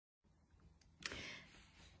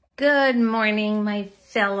Good morning, my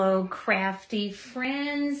fellow crafty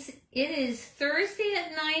friends. It is Thursday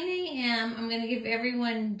at 9 a.m. I'm going to give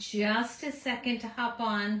everyone just a second to hop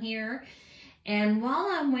on here. And while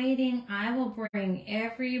I'm waiting, I will bring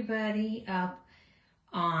everybody up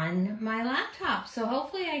on my laptop. So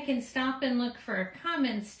hopefully I can stop and look for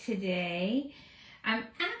comments today. I'm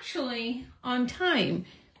actually on time,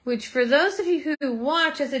 which for those of you who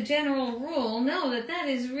watch as a general rule know that that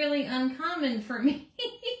is really uncommon for me.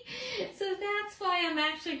 So that's why I'm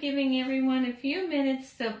actually giving everyone a few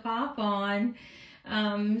minutes to pop on.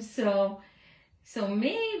 So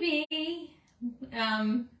maybe,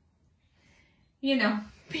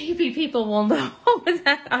 maybe people will know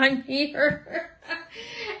that I'm here.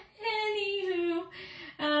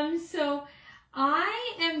 Anywho, so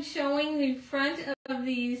I am showing the front of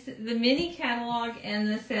the mini catalog and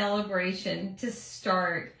the celebration to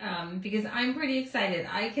start because I'm pretty excited.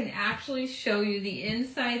 I can actually show you the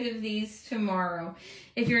inside of these tomorrow.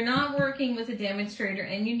 If you're not working with a demonstrator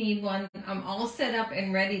and you need one, I'm all set up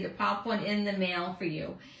and ready to pop one in the mail for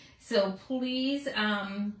you. So please,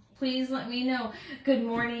 please let me know. Good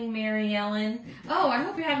morning, Mary Ellen. Oh, I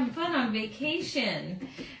hope you're having fun on vacation.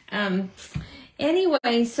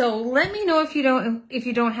 Anyway, so let me know if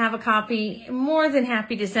you don't have a copy. I'm more than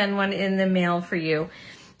happy to send one in the mail for you.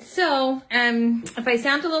 So, if I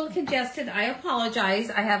sound a little congested, I apologize.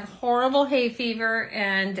 I have horrible hay fever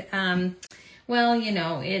and, well,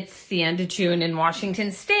 it's the end of June in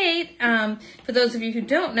Washington State. For those of you who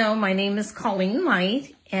don't know, my name is Colleen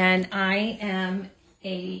Light, and I am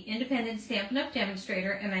a independent Stampin' Up! Demonstrator,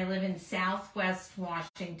 and I live in Southwest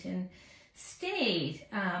Washington State.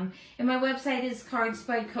 And my website is Cards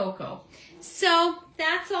by Coco. So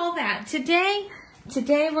that's all that. Today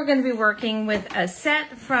we're going to be working with a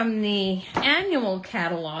set from the annual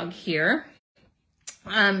catalog here,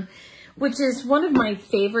 which is one of my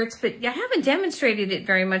favorites, but I haven't demonstrated it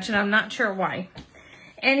very much and I'm not sure why.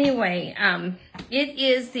 Anyway, it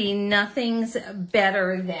is the Nothing's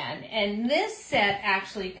Better Than, and this set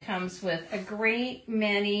actually comes with a great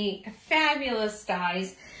many fabulous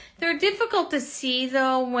dies. They're difficult to see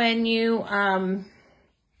though when you,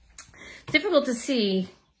 difficult to see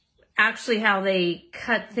actually how they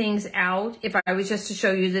cut things out if I was just to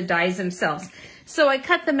show you the dies themselves. So I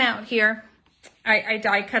cut them out here. I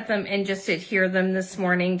die cut them and just adhere them this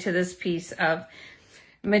morning to this piece of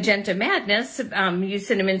Magenta Madness, used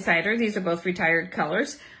Cinnamon Cider. These are both retired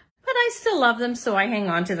colors, but I still love them, so I hang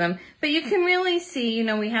on to them. But you can really see,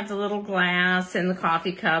 we have the little glass and the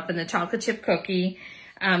coffee cup and the chocolate chip cookie.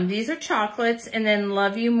 These are chocolates, and then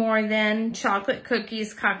Love You More Than, chocolate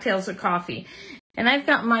cookies, cocktails, or coffee. And I've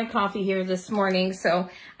got my coffee here this morning, so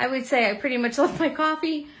I would say I pretty much love my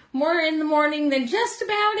coffee more in the morning than just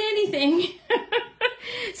about anything.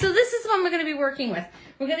 So this is what we're going to be working with.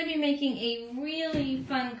 We're going to be making a really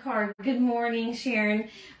fun card. Good morning, Sharon.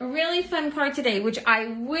 A really fun card today, which I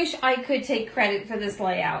wish I could take credit for this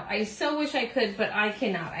layout. I so wish I could, but I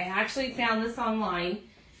cannot. I actually found this online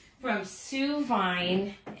from Sue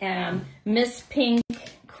Vine, Miss Pink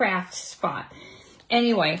Craft Spot.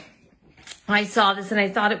 Anyway, I saw this and I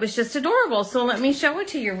thought it was just adorable. So let me show it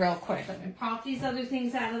to you real quick. Let me pop these other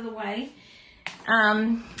things out of the way.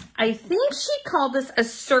 I think she called this a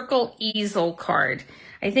circle easel card.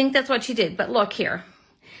 I think that's what she did, but look here.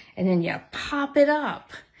 And then you pop it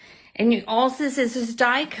up. And all this is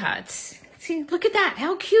die cuts. See, look at that.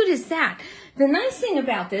 How cute is that? The nice thing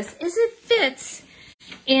about this is it fits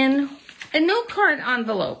in a note card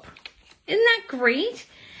envelope. Isn't that great?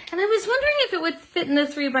 And I was wondering if it would fit in the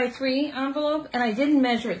 3x3 envelope, and I didn't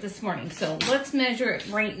measure it this morning. So let's measure it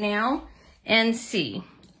right now and see.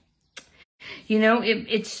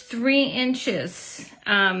 It's 3 inches.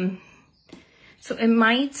 So it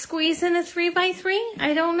might squeeze in a 3x3.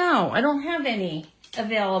 I don't know. I don't have any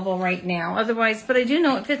available right now. Otherwise, but I do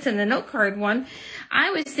know it fits in the note card one. I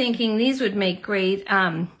was thinking these would make great,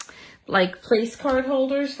 like place card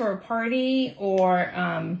holders for a party,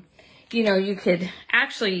 or, you could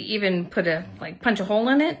actually even put punch a hole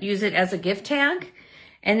in it, use it as a gift tag,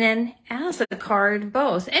 and then as a card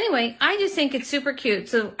both. Anyway, I just think it's super cute.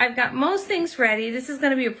 So I've got most things ready. This is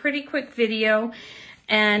going to be a pretty quick video,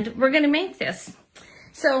 and we're going to make this.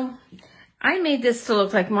 So I made this to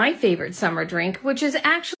look like my favorite summer drink, which is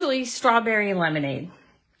actually strawberry lemonade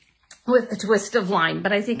with a twist of lime,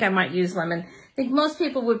 but I think I might use lemon. I think most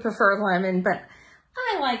people would prefer lemon, but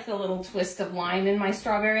I like the little twist of lime in my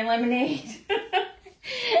strawberry lemonade.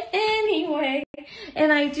 Anyway,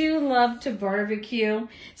 and I do love to barbecue.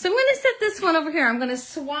 So I'm going to set this one over here. I'm going to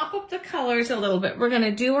swap up the colors a little bit. We're going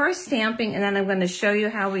to do our stamping, and then I'm going to show you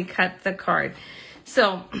how we cut the card.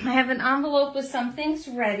 So I have an envelope with some things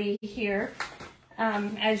ready here.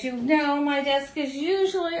 As you know, my desk is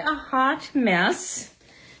usually a hot mess.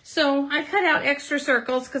 So I cut out extra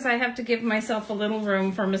circles because I have to give myself a little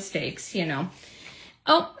room for mistakes, you know.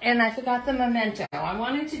 Oh, and I forgot the memento. I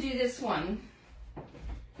wanted to do this one.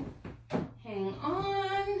 Hang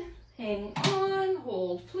on,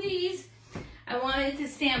 hold please. I wanted to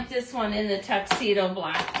stamp this one in the tuxedo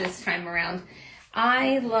black this time around.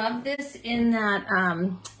 I love this in that,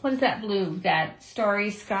 what is that blue? That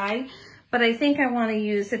Starry Sky. But I think I want to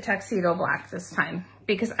use the tuxedo black this time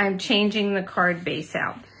because I'm changing the card base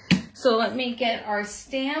out. So let me get our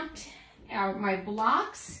my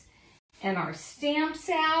blocks and our stamps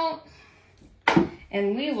out.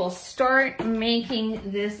 And we will start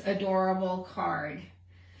making this adorable card.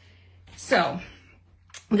 So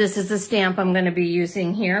this is the stamp I'm going to be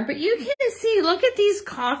using here. But you can see, look at these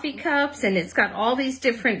coffee cups, and it's got all these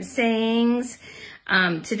different sayings.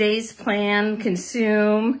 Today's plan,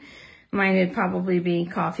 consume. Mine would probably be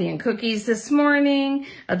coffee and cookies this morning.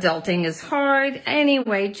 Adulting is hard.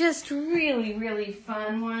 Anyway, just really, really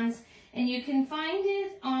fun ones. And you can find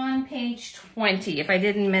it on page 20, if I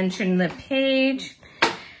didn't mention the page.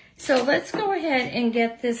 So let's go ahead and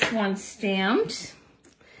get this one stamped.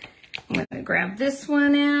 I'm going to grab this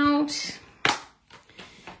one out.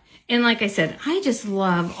 And like I said, I just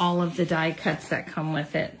love all of the die cuts that come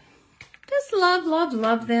with it. Just love, love,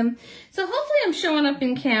 love them. So hopefully I'm showing up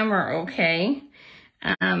in camera okay.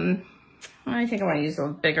 I think I want to use a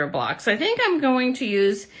bigger block. So I think I'm going to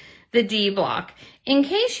use the D block. In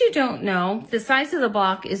case you don't know, the size of the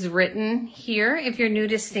block is written here. If you're new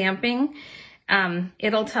to stamping,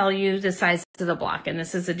 it'll tell you the size of the block. And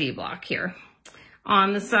this is a D block here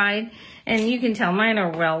on the side. And you can tell mine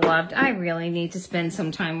are well loved. I really need to spend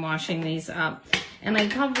some time washing these up. And I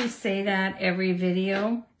probably say that every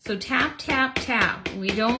video. So tap, tap, tap.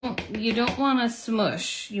 You don't want to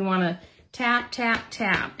smush. You want to tap, tap,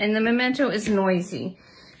 tap. And the memento is noisy.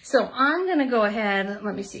 So I'm going to go ahead,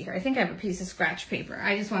 let me see here. I think I have a piece of scratch paper.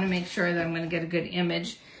 I just want to make sure that I'm going to get a good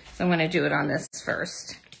image. So I'm going to do it on this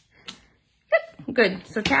first. Yep, good.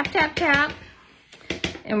 So tap, tap, tap.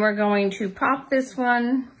 And we're going to pop this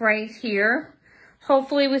one right here,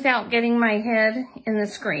 hopefully without getting my head in the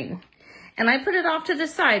screen. And I put it off to the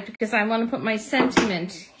side because I want to put my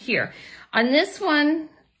sentiment here. On this one,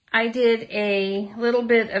 I did a little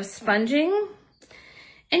bit of sponging.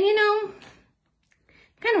 And you know,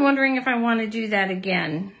 I'm kind of wondering if I want to do that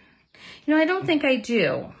again. You know, I don't think I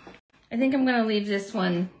do. I think I'm going to leave this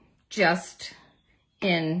one just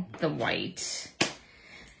in the white.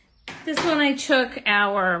 This one I took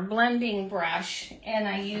our blending brush and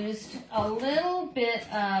I used a little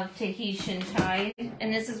bit of Tahitian Tide,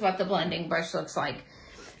 and this is what the blending brush looks like.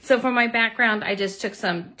 So for my background, I just took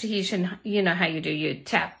some Tahitian, you know how you do, you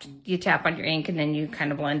tap on your ink and then you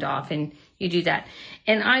kind of blend off and you do that.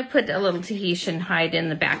 And I put a little Tahitian Hide in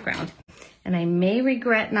the background. And I may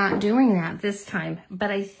regret not doing that this time, but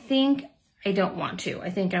I think I don't want to. I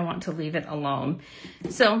think I want to leave it alone.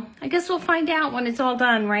 So I guess we'll find out when it's all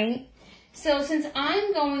done, right? So since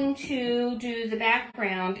I'm going to do the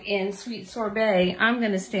background in Sweet Sorbet, I'm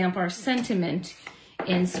going to stamp our sentiment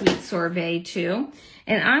in Sweet Sorbet too.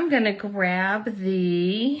 And I'm going to grab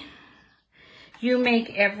the You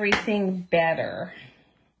Make Everything Better.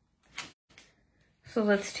 So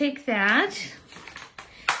let's take that.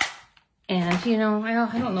 And, you know, I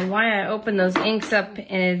don't know why I opened those inks up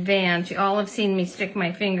in advance. You all have seen me stick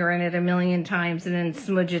my finger in it a million times and then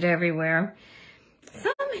smudge it everywhere.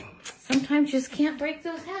 Sometimes you just can't break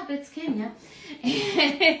those habits, can you?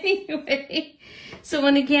 Anyway, so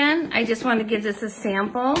and again, I just want to give this a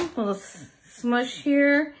sample. A little smush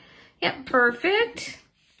here. Yep, perfect.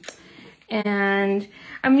 And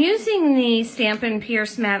I'm using the Stampin'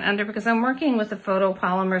 Pierce Matte Under because I'm working with a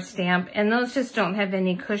photopolymer stamp, and those just don't have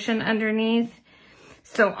any cushion underneath.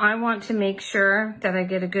 So I want to make sure that I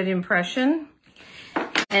get a good impression.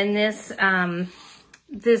 And this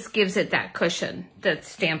this gives it that cushion, that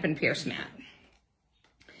Stampin' Pierce Matte.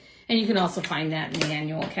 And you can also find that in the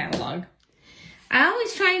annual catalog. I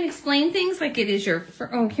always try and explain things like it is your,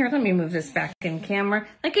 oh, here, let me move this back in camera.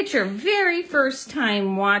 Like it's your very first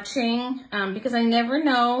time watching, because I never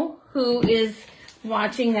know who is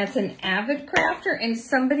watching that's an avid crafter and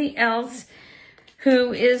somebody else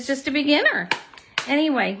who is just a beginner.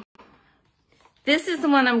 Anyway, this is the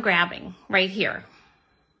one I'm grabbing right here.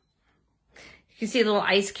 You see the little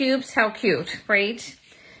ice cubes? How cute, right?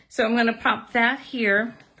 So I'm going to pop that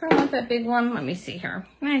here. Do I want that big one? Let me see here.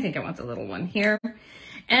 I think I want the little one here.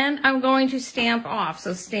 And I'm going to stamp off.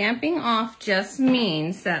 So stamping off just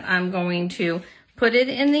means that I'm going to put it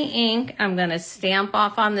in the ink. I'm going to stamp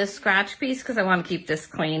off on this scratch piece because I want to keep this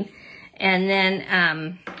clean. And then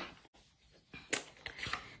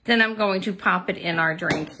I'm going to pop it in our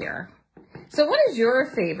drink here. So what is your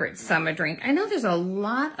favorite summer drink? I know there's a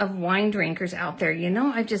lot of wine drinkers out there. You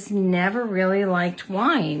know, I've just never really liked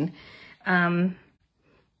wine. It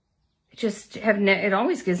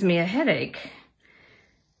always gives me a headache.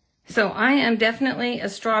 So I am definitely a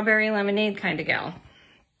strawberry lemonade kind of gal.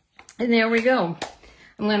 And there we go.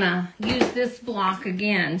 I'm gonna use this block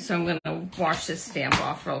again. So I'm gonna wash this stamp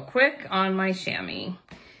off real quick on my chamois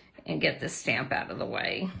and get this stamp out of the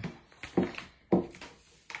way.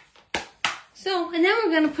 So, and now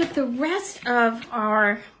we're gonna put the rest of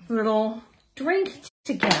our little drink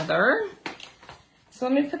together. So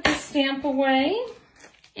let me put this stamp away.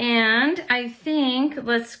 And I think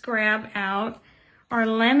let's grab out our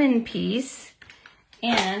lemon piece.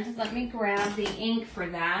 And let me grab the ink for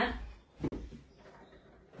that.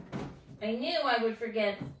 I knew I would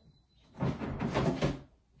forget.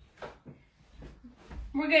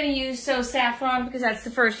 We're going to use So Saffron because that's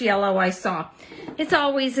the first yellow I saw. It's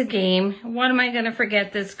always a game. What am I going to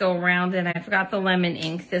forget this go around? And I forgot the lemon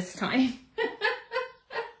ink this time.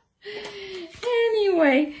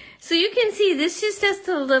 Anyway, so you can see this is just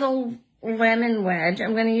a little lemon wedge.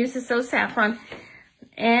 I'm going to use the So Saffron.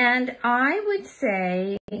 And I would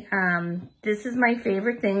say this is my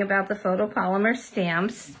favorite thing about the photopolymer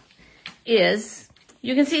stamps is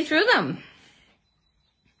you can see through them.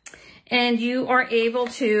 And you are able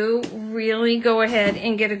to really go ahead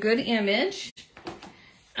and get a good image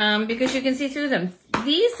because you can see through them.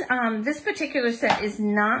 These, this particular set is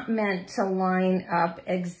not meant to line up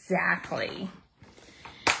exactly.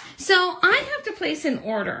 So I have to place an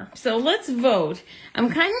order. So let's vote.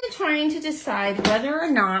 I'm kind of trying to decide whether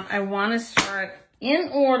or not I want to start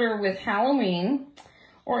in order with Halloween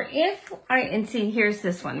or if and see, here's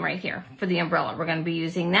this one right here for the umbrella. We're going to be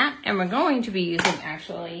using that, and we're going to be using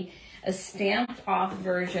actually a stamped off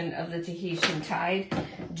version of the Tahitian Tide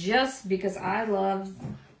just because I love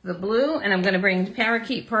the blue, and I'm going to bring the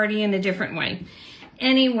Parakeet Party in a different way.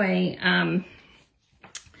 Anyway,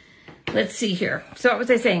 let's see here. So what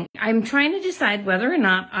was I saying? I'm trying to decide whether or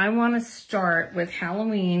not I want to start with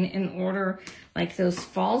Halloween in order like those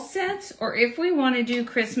fall sets or if we want to do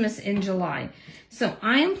Christmas in July. So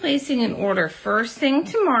I am placing an order first thing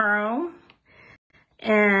tomorrow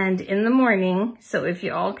and in the morning. So if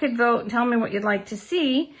you all could vote and tell me what you'd like to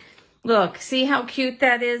see. Look, see how cute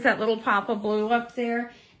that is, that little pop of blue up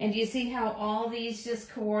there? And do you see how all these just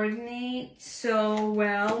coordinate so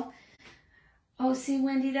well? Oh, see,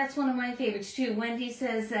 Wendy, that's one of my favorites too. Wendy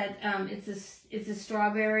says that it's a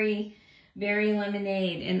strawberry berry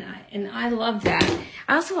lemonade, and I love that.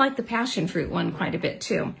 I also like the passion fruit one quite a bit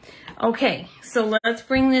too. Okay, so let's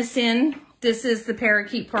bring this in. This is the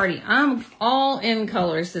Parakeet Party. I'm all in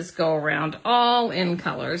colors this go around, all in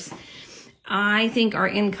colors. I think our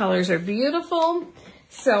in colors are beautiful.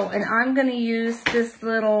 So, and I'm going to use this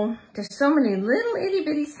little, there's so many little itty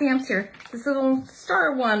bitty stamps here. This little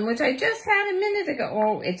star one, which I just had a minute ago.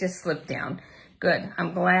 Oh, it just slipped down. Good,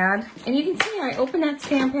 I'm glad. And you can see I opened that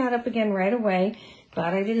stamp pad up again right away.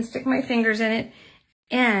 Glad I didn't stick my fingers in it.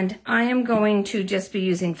 And I am going to just be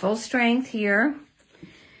using full strength here.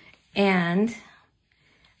 And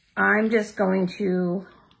I'm just going to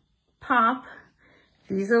pop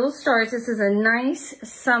these little stars. This is a nice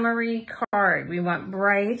summery card. We want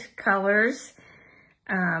bright colors.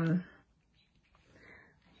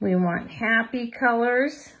 We want happy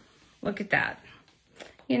colors. Look at that.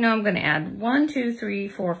 You know, I'm going to add 1, 2, 3,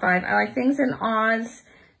 4, 5. I like things in odds.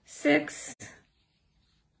 6,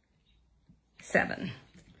 7.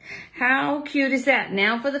 How cute is that?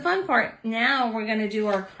 Now for the fun part. Now we're going to do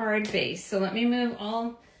our card base. So let me move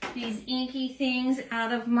all these inky things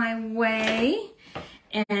out of my way.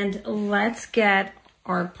 And let's get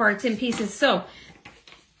our parts and pieces. So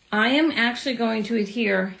I am actually going to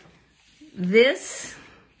adhere this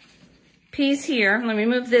piece here. Let me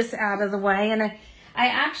move this out of the way. And I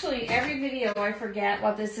actually, every video, I forget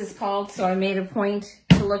what this is called. So I made a point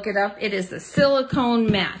to look it up. It is the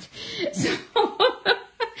silicone mat. So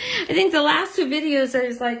I think the last 2 videos, I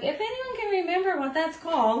was like, if anyone can remember what that's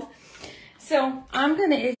called. So I'm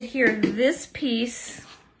going to adhere this piece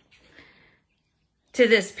to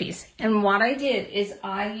this piece. And what I did is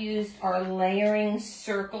I used our layering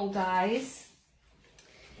circle dies.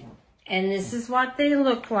 And this is what they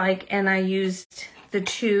look like. And I used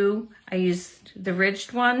I used the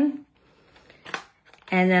ridged one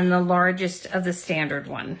and then the largest of the standard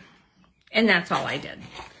one. And that's all I did.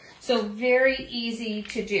 So very easy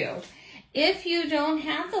to do. If you don't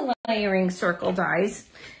have the layering circle dies,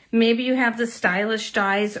 maybe you have the stylish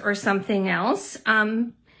dies or something else,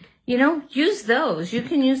 you know, use those. You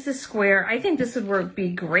can use the square. I think this would be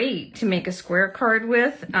great to make a square card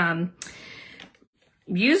with.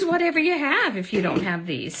 Use whatever you have if you don't have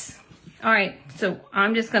these. All right, so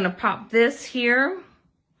I'm just going to pop this here.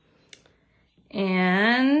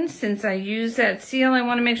 And since I use that seal, I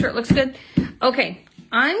want to make sure it looks good. Okay,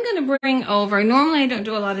 I'm going to bring over, normally I don't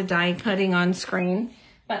do a lot of die cutting on screen,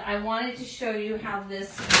 but I wanted to show you how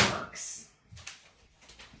this works.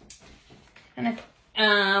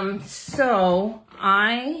 And so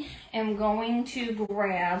I am going to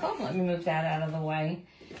grab, oh, let me move that out of the way.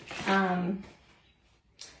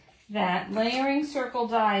 That layering circle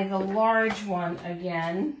die, the large one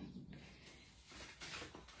again,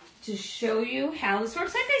 to show you how this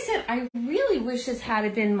works. Like I said, I really wish this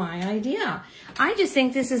had been my idea. I just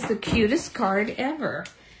think this is the cutest card ever.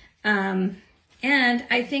 And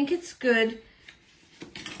I think it's good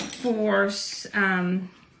for so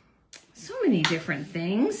many different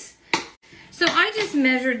things. So I just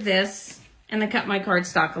measured this and I cut my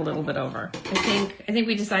cardstock a little bit over. I think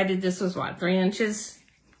we decided this was what, 3 inches,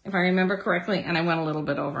 if I remember correctly, and I went a little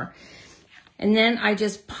bit over. And then I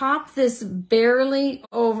just pop this barely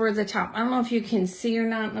over the top. I don't know if you can see or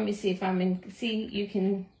not. Let me see if see, you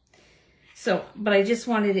can. So, but I just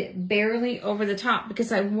wanted it barely over the top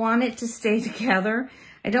because I want it to stay together.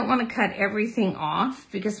 I don't want to cut everything off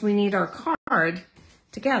because we need our card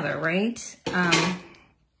together, right?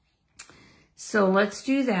 So let's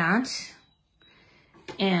do that.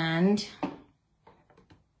 And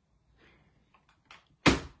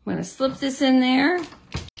I'm going to slip this in there.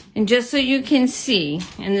 And just so you can see,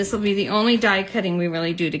 and this will be the only die cutting we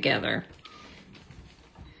really do together.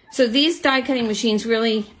 So these die cutting machines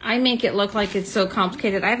really, I make it look like it's so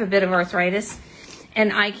complicated. I have a bit of arthritis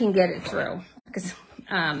and I can get it through. Because,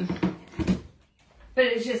 but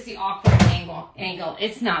it's just the awkward angle.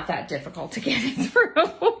 It's not that difficult to get it through.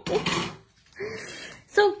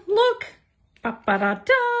 So look,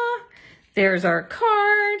 ba-ba-da-da. There's our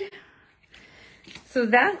card. So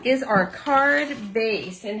that is our card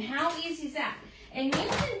base. And how easy is that? And you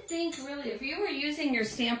can think really, if you were using your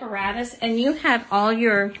Stamparatus and you had all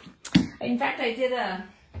your, in fact, I did a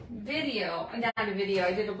video, not a video,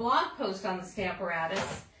 I did a blog post on the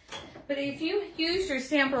Stamparatus. But if you used your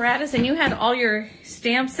Stamparatus and you had all your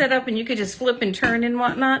stamps set up and you could just flip and turn and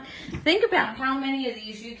whatnot, think about how many of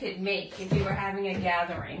these you could make if you were having a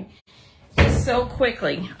gathering. Just so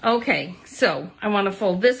quickly. Okay, so I want to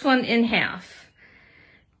fold this one in half.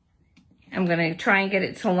 I'm going to try and get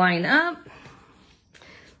it to line up.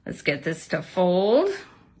 Let's get this to fold.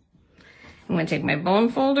 I'm going to take my bone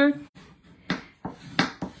folder.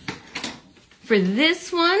 For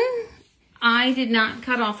this one, I did not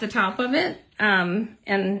cut off the top of it, and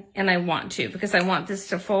I want to because I want this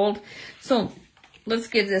to fold. So let's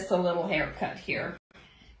give this a little haircut here.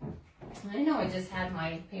 I know I just had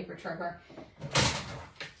my paper trimmer.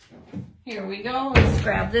 Here we go. Let's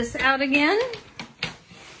grab this out again.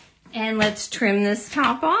 And let's trim this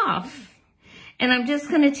top off. And I'm just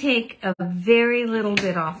going to take a very little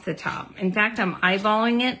bit off the top. In fact, I'm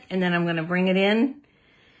eyeballing it, and then I'm going to bring it in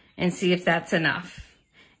and see if that's enough.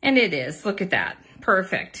 And it is. Look at that.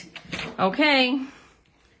 Perfect. Okay.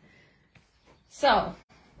 So,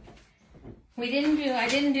 I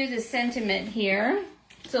didn't do the sentiment here.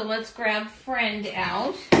 So let's grab Friend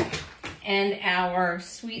out. And our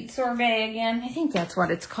Sweet Sorbet again. I think that's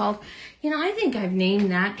what it's called. You know, I think I've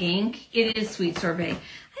named that ink. It is Sweet Sorbet.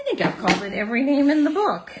 I think I've called it every name in the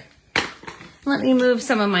book. Let me move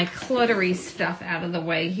some of my cluttery stuff out of the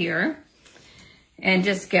way here and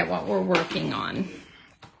just get what we're working on.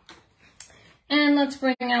 And let's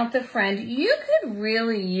bring out the Friend. You could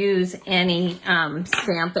really use any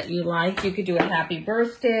stamp that you like. You could do a happy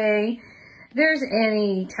birthday. There's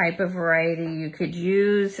any type of variety you could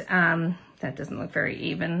use. That doesn't look very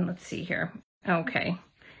even. Let's see here. Okay.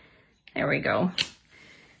 There we go.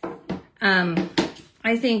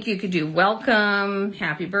 I think you could do welcome,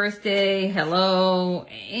 happy birthday, hello,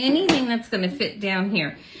 anything that's going to fit down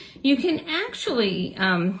here. You can actually,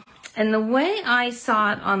 and the way I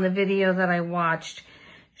saw it on the video that I watched,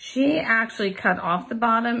 she actually cut off the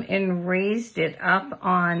bottom and raised it up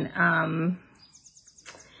on,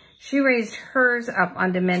 she raised hers up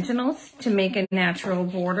on dimensionals to make a natural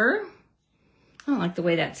border. I don't like the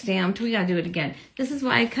way that's stamped. We gotta do it again. This is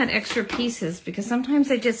why I cut extra pieces, because sometimes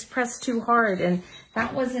I just press too hard, and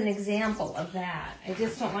that was an example of that. I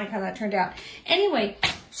just don't like how that turned out. Anyway,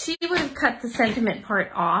 she would have cut the sentiment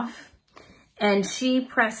part off, and she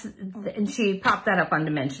popped that up on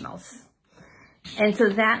dimensionals. And so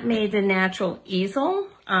that made the natural easel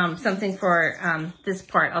something for this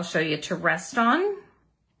part I'll show you to rest on.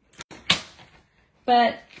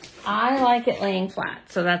 But I like it laying flat,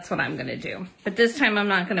 so that's what I'm gonna do. But this time I'm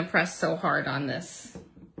not gonna press so hard on this.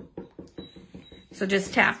 So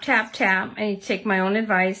just tap, tap, tap. I need to take my own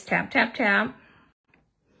advice. Tap, tap, tap.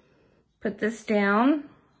 Put this down.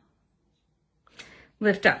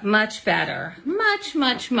 Lift up. Much better. Much,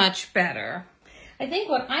 much, much better. I think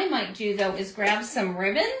what I might do, though, is grab some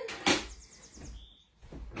ribbon.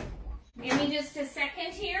 Give me just a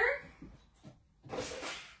second here.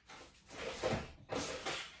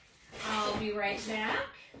 I'll be right back.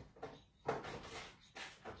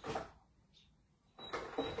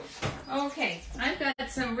 Okay, I've got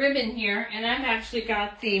some ribbon here, and I've actually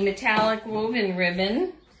got the metallic woven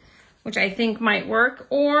ribbon, which I think might work,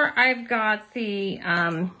 or I've got the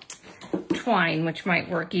twine, which might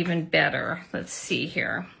work even better. Let's see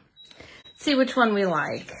here. Let's see which one we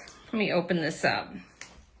like. Let me open this up.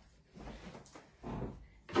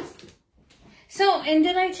 So, and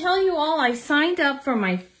did I tell you all, I signed up for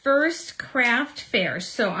my first craft fair.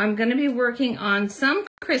 So I'm going to be working on some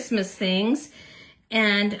Christmas things.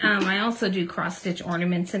 And I also do cross-stitch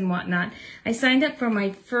ornaments and whatnot. I signed up for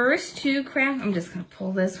my first 2 craft. I'm just going to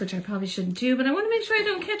pull this, which I probably shouldn't do, but I want to make sure I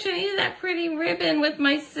don't catch any of that pretty ribbon with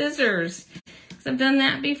my scissors, because I've done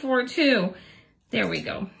that before too. There we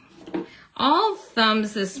go. All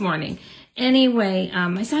thumbs this morning. Anyway,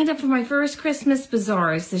 I signed up for my first Christmas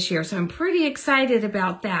bazaars this year, so I'm pretty excited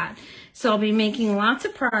about that. So I'll be making lots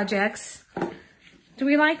of projects. Do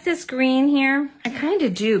we like this green here? I kind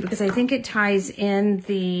of do, because I think it ties in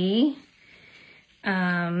the,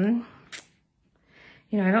 I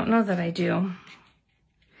don't know that I do. I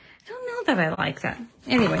don't know that I like that.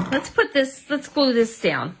 Anyway, let's glue this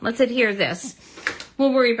down. Let's adhere this.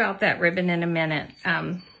 We'll worry about that ribbon in a minute.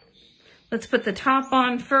 Let's put the top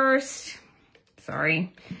on first.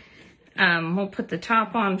 Sorry. We'll put the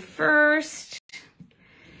top on first.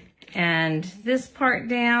 And this part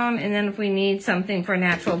down, and then if we need something for a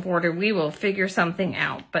natural border, we will figure something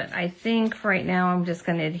out. But I think right now I'm just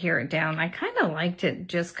going to adhere it down. I kind of liked it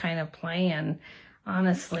just kind of plain,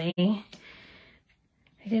 honestly. I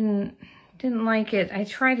didn't like it. I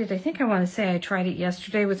tried it. I think I want to say I tried it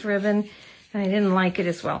yesterday with ribbon, and I didn't like it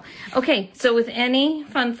as well. Okay, so with any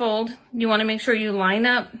fun fold, you want to make sure you line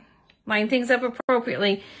things up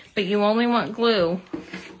appropriately, but you only want glue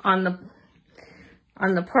on the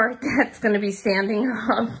part that's going to be standing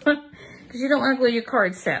up, because you don't want to glue your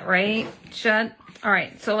card set, right? Shut. All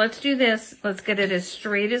right, so let's do this. Let's get it as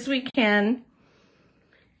straight as we can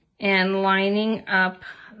and lining up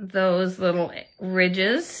those little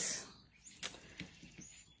ridges.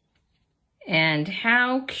 And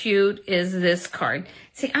how cute is this card?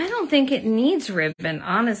 See, I don't think it needs ribbon,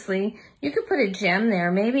 honestly. You could put a gem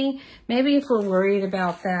there. Maybe if we're worried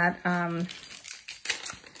about that,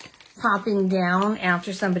 popping down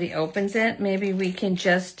after somebody opens it, maybe we can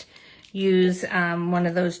just use one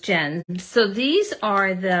of those gems. So these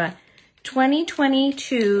are the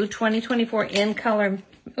 2022-2024 in color,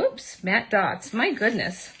 matte dots. My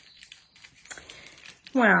goodness.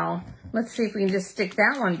 Well, let's see if we can just stick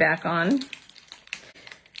that one back on.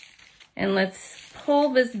 And let's pull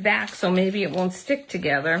this back so maybe it won't stick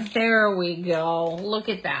together. There we go. Look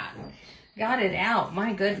at that. Got it out.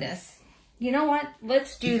 My goodness. You know what?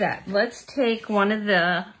 Let's do that. Let's take one of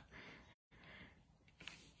the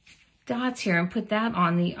dots here and put that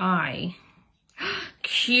on the eye.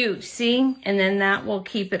 Cute, see? And then that will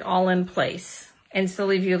keep it all in place and still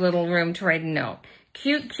leave you a little room to write a note.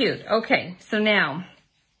 Cute, cute. Okay, so now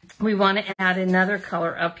we want to add another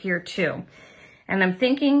color up here too. And I'm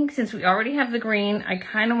thinking, since we already have the green, I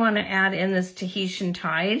kind of want to add in this Tahitian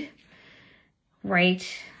Tide right.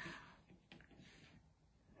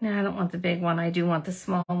 No, I don't want the big one. I do want the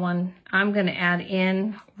small one. I'm going to add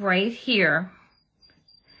in right here.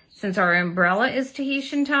 Since our umbrella is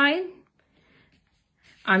Tahitian Tide,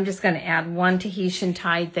 I'm just going to add one Tahitian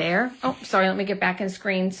Tide there. Oh, sorry. Let me get back in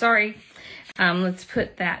screen. Sorry. Let's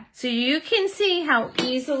put that. So you can see how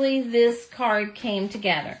easily this card came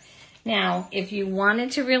together. Now, if you wanted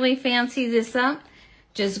to really fancy this up,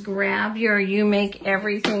 just grab your You Make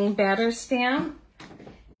Everything Better stamp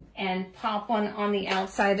and pop one on the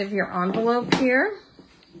outside of your envelope here.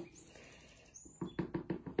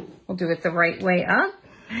 We'll do it the right way up.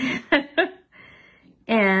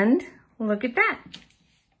 And look at that.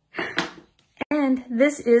 And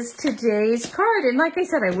this is today's card. And like I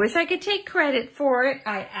said, I wish I could take credit for it.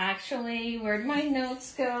 I actually, where'd my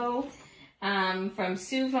notes go? From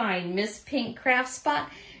Sue Vine, Miss Pink Craft Spot.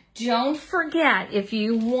 Don't forget, if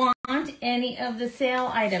you want any of the sale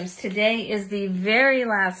items, today is the very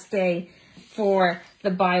last day for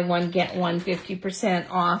the buy one, get one 50%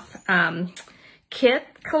 off kit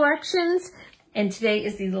collections. And today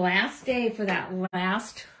is the last day for that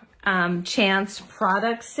last chance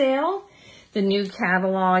product sale. The new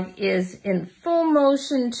catalog is in full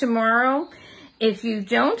motion tomorrow. If you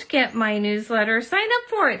don't get my newsletter, sign up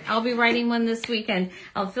for it. I'll be writing one this weekend.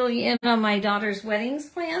 I'll fill you in on my daughter's weddings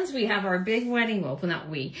plans. We have our big wedding. Well, not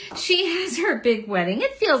we. She has her big wedding.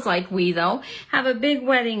 It feels like we, though, have a big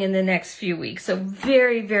wedding in the next few weeks. So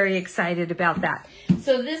very, very excited about that.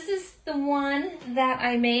 So this is the one that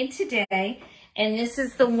I made today. And this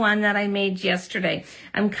is the one that I made yesterday.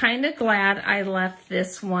 I'm kind of glad I left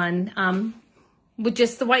this one with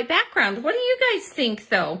just the white background. What do you guys think,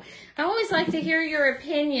 though? I always like to hear your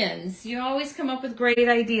opinions. You always come up with great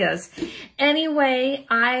ideas. Anyway,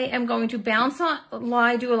 I am going to bounce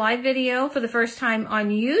on, do a live video for the first time on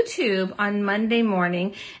YouTube on Monday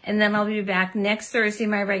morning, and then I'll be back next Thursday,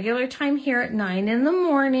 my regular time here at 9 in the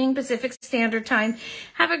morning, Pacific Standard Time.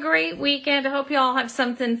 Have a great weekend. I hope you all have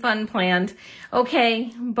something fun planned.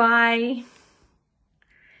 Okay, bye.